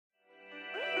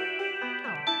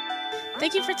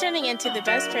Thank you for tuning in to the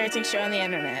best parenting show on the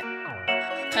internet,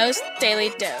 Post Daily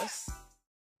Dose.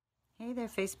 Hey there,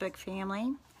 Facebook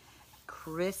family.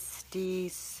 Christy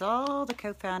Saul, the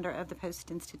co-founder of the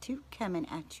Post Institute, coming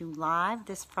at you live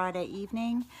this Friday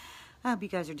evening. I hope you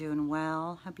guys are doing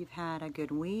well. Hope you've had a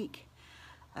good week.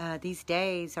 These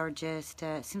days are just,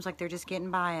 seems like they're just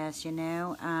getting by us, you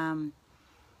know.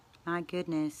 My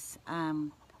goodness.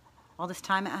 All this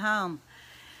time at home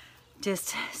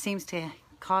just seems to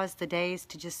cause the days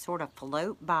to just sort of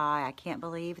float by. I can't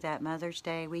believe that Mother's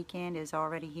Day weekend is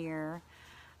already here.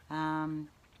 So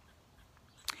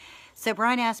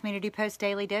Brian asked me to do Post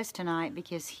Daily Dose tonight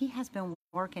because he has been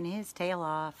working his tail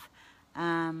off.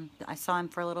 I saw him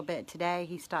for a little bit today.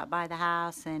 He stopped by the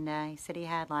house and he said he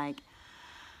had like,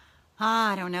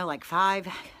 I don't know, like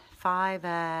over 5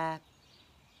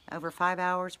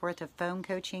 hours worth of phone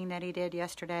coaching that he did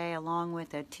yesterday, along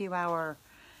with a 2-hour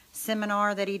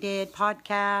seminar that he did,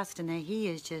 podcast, and then he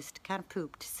is just kind of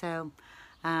pooped. So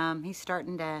he's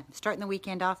starting the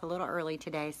weekend off a little early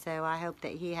today, so I hope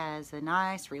that he has a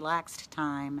nice relaxed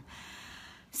time.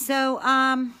 So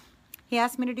he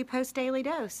asked me to do Post Daily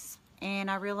Dose,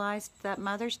 and I realized that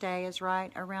Mother's Day is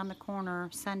right around the corner,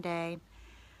 Sunday.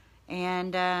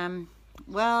 And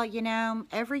well, you know,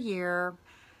 every year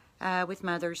with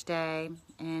Mother's Day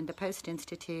and the Post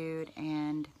Institute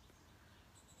and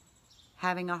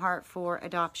having a heart for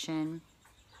adoption,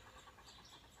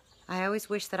 I always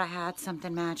wish that I had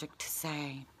something magic to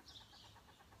say.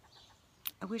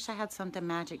 I wish I had something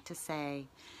magic to say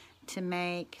to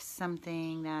make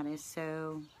something that is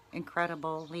so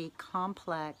incredibly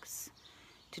complex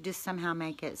to just somehow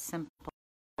make it simple.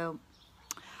 So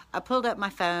I pulled up my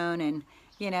phone and,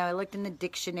 you know, I looked in the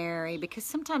dictionary because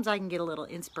sometimes I can get a little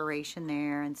inspiration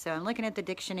there. And so I'm looking at the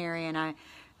dictionary and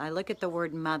I look at the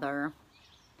word mother,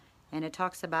 and it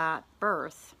talks about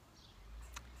birth,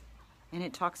 and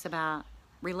it talks about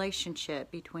relationship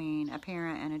between a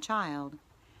parent and a child,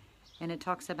 and it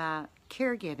talks about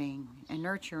caregiving and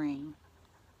nurturing.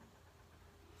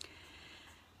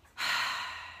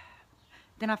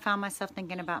 Then I found myself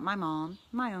thinking about my mom,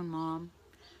 my own mom.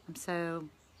 I'm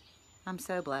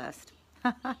so blessed.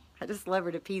 I just love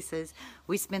her to pieces.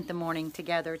 We spent the morning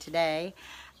together today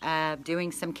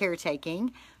doing some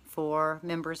caretaking for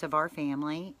members of our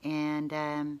family, and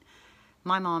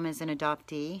my mom is an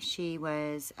adoptee. She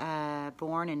was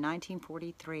born in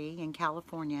 1943 in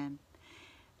California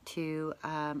to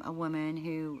a woman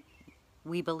who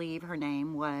we believe her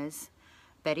name was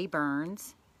Betty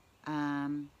Burns,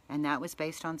 and that was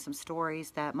based on some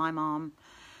stories that my mom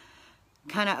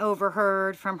kind of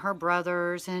overheard from her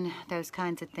brothers and those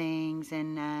kinds of things.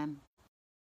 And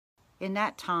in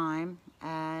that time,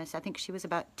 so I think she was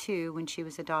about 2 when she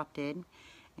was adopted,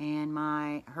 and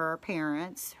her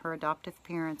adoptive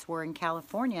parents were in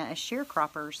California as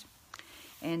sharecroppers.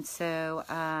 And so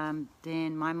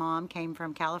then my mom came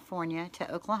from California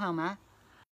to Oklahoma,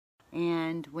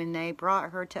 and when they brought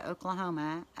her to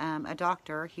Oklahoma, a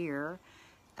doctor here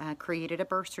created a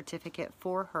birth certificate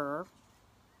for her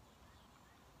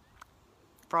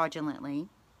fraudulently,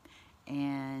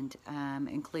 and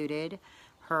included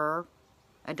her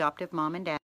adoptive mom and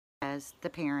dad as the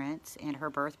parents and her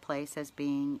birthplace as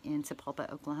being in Sapulpa,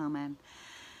 Oklahoma.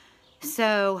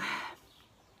 So,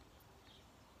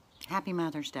 happy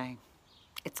Mother's Day.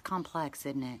 It's complex,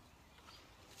 isn't it?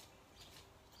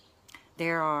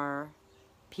 There are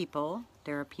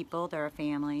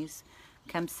families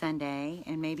come Sunday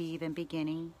and maybe even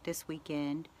beginning this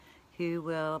weekend who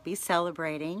will be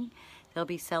celebrating. They'll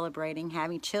be celebrating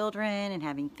having children and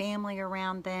having family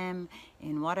around them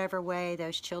in whatever way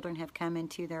those children have come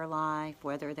into their life,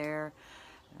 whether they're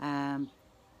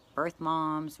birth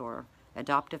moms or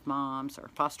adoptive moms or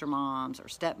foster moms or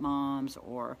stepmoms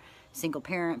or single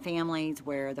parent families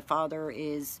where the father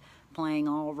is playing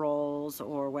all roles,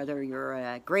 or whether you're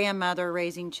a grandmother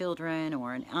raising children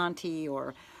or an auntie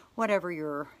or however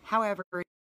you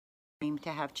aim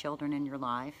to have children in your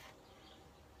life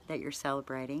that you're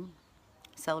celebrating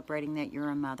that you're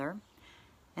a mother.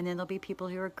 And then there'll be people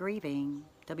who are grieving.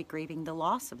 They'll be grieving the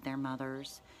loss of their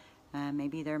mothers.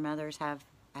 Maybe their mothers have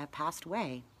passed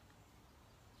away.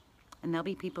 And there'll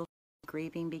be people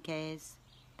grieving because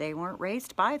they weren't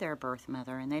raised by their birth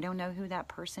mother and they don't know who that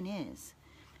person is.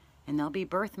 And there'll be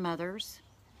birth mothers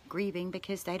grieving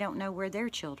because they don't know where their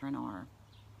children are.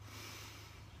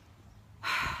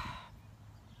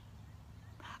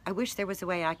 I wish there was a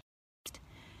way I could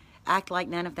act like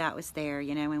none of that was there,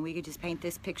 you know, and we could just paint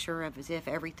this picture of as if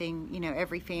everything, you know,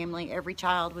 every family, every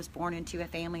child was born into a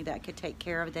family that could take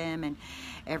care of them, and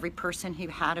every person who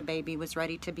had a baby was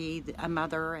ready to be a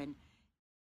mother. And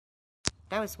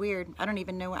that was weird. I don't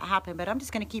even know what happened, but I'm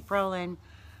just going to keep rolling.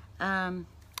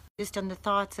 Just on the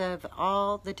thoughts of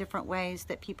all the different ways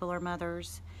that people are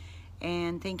mothers,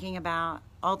 and thinking about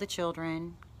all the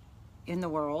children in the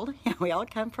world. We all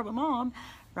come from a mom,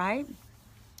 right?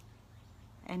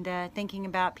 And thinking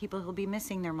about people who'll be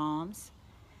missing their moms.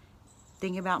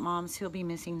 Thinking about moms who'll be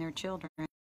missing their children.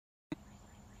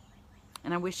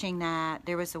 And I'm wishing that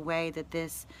there was a way that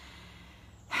this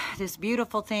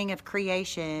beautiful thing of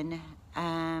creation,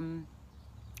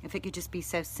 if it could just be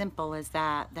so simple as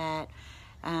that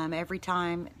every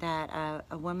time that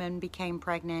a woman became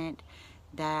pregnant,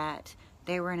 that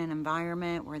they were in an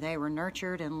environment where they were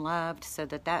nurtured and loved, so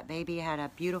that that baby had a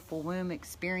beautiful womb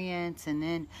experience, and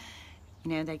then,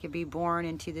 you know, they could be born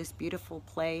into this beautiful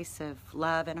place of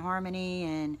love and harmony,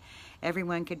 and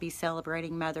everyone could be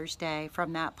celebrating Mother's Day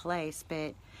from that place.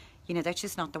 But, you know, that's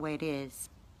just not the way it is.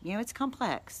 You know, it's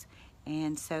complex.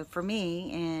 And so for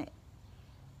me,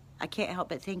 I can't help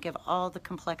but think of all the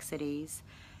complexities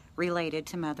related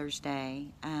to Mother's Day.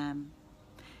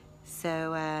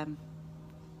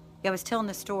 I was telling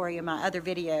the story in my other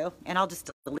video, and I'll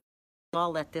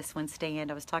let this one stand.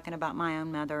 I was talking about my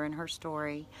own mother and her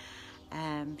story.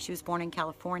 She was born in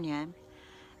California,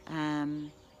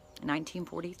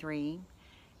 1943,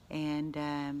 and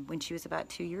when she was about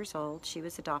 2 years old, she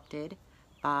was adopted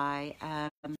by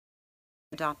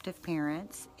adoptive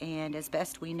parents, and as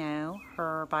best we know,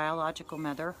 her biological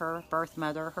mother, her birth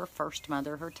mother, her first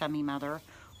mother, her tummy mother,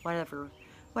 whatever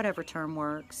term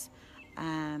works,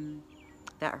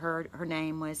 that her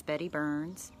name was Betty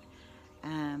Burns.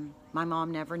 My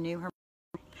mom never knew her.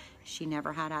 She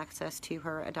never had access to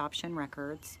her adoption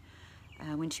records.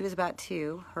 When she was about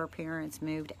 2, her parents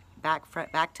moved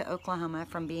back to Oklahoma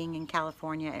from being in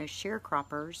California as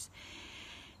sharecroppers,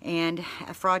 and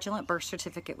a fraudulent birth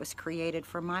certificate was created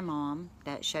for my mom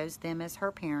that shows them as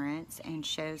her parents and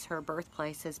shows her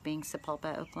birthplace as being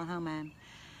Sapulpa, Oklahoma.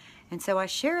 And so I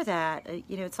share that,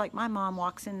 you know, it's like my mom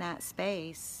walks in that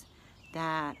space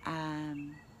that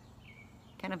kind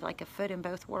of like a foot in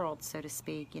both worlds, so to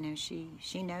speak. You know, she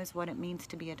knows what it means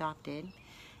to be adopted,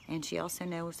 and she also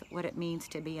knows what it means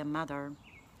to be a mother.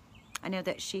 I know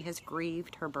that she has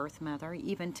grieved her birth mother,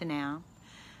 even to now,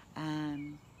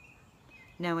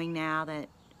 knowing now that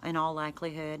in all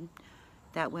likelihood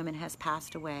that woman has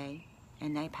passed away,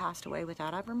 and they passed away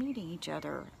without ever meeting each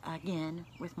other again,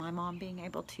 with my mom being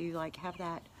able to like have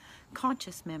that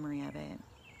conscious memory of it.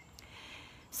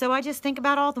 So I just think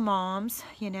about all the moms,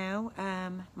 you know,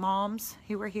 moms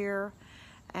who were here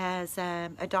as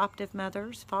adoptive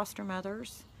mothers, foster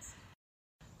mothers,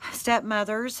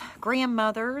 stepmothers,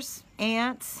 grandmothers,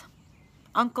 aunts,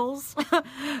 uncles,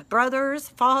 brothers,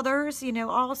 fathers, you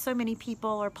know, so many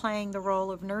people are playing the role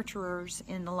of nurturers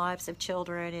in the lives of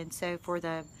children. And so for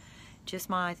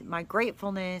my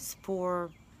gratefulness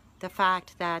for the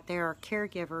fact that there are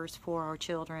caregivers for our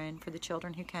children, for the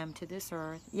children who come to this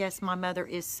earth. Yes, my mother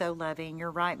is so loving. You're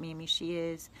right, Mimi, she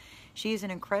is. She is an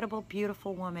incredible,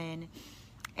 beautiful woman.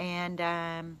 And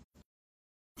I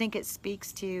think it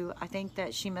speaks to, I think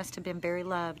that she must have been very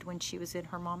loved when she was in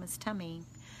her mama's tummy.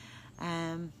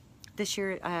 This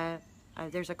year,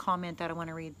 there's a comment that I want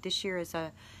to read. This year is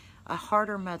a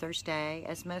harder Mother's Day,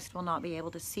 as most will not be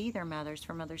able to see their mothers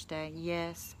for Mother's Day.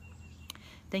 Yes.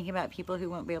 Thinking about people who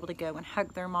won't be able to go and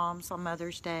hug their moms on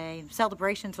Mother's Day.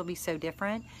 Celebrations will be so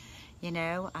different, you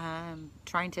know,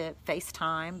 trying to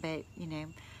FaceTime, but, you know,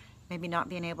 maybe not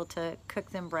being able to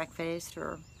cook them breakfast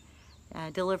or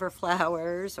deliver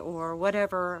flowers or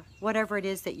whatever it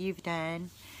is that you've done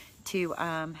to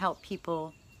help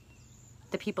people,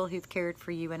 the people who've cared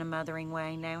for you in a mothering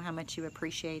way, know how much you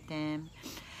appreciate them.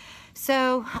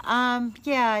 So,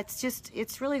 yeah,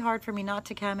 it's really hard for me not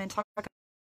to come and talk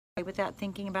without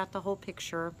thinking about the whole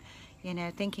picture, you know,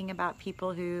 thinking about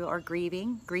people who are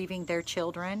grieving their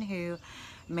children who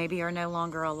maybe are no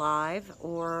longer alive,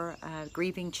 or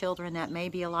grieving children that may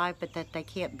be alive but that they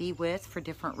can't be with for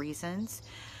different reasons.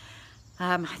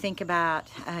 I think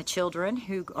about children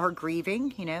who are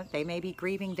grieving, you know, they may be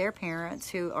grieving their parents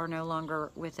who are no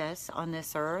longer with us on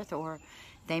this earth, or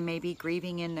they may be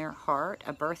grieving in their heart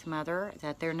a birth mother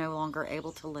that they're no longer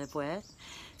able to live with.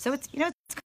 So it's, you know,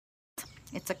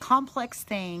 it's a complex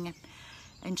thing,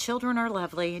 and children are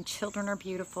lovely and children are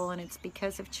beautiful, and it's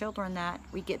because of children that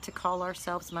we get to call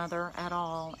ourselves mother at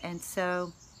all. And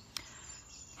so,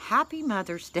 happy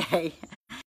Mother's Day.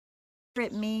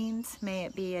 Whatever it means, may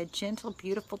it be a gentle,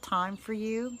 beautiful time for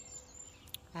you.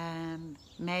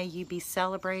 May you be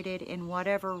celebrated in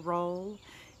whatever role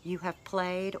you have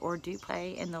played or do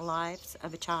play in the lives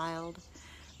of a child.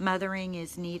 Mothering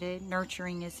is needed,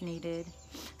 nurturing is needed,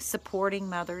 supporting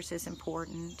mothers is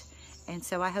important, And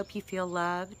so I hope you feel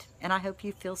loved, and I hope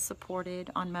you feel supported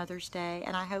on Mother's Day,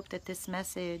 and I hope that this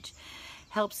message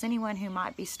helps anyone who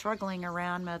might be struggling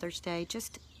around Mother's Day,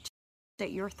 just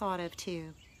that you're thought of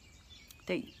too,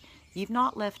 that you've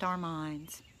not left our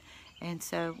minds. And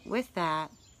so with that,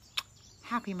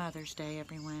 happy Mother's Day,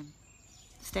 everyone.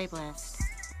 Stay blessed.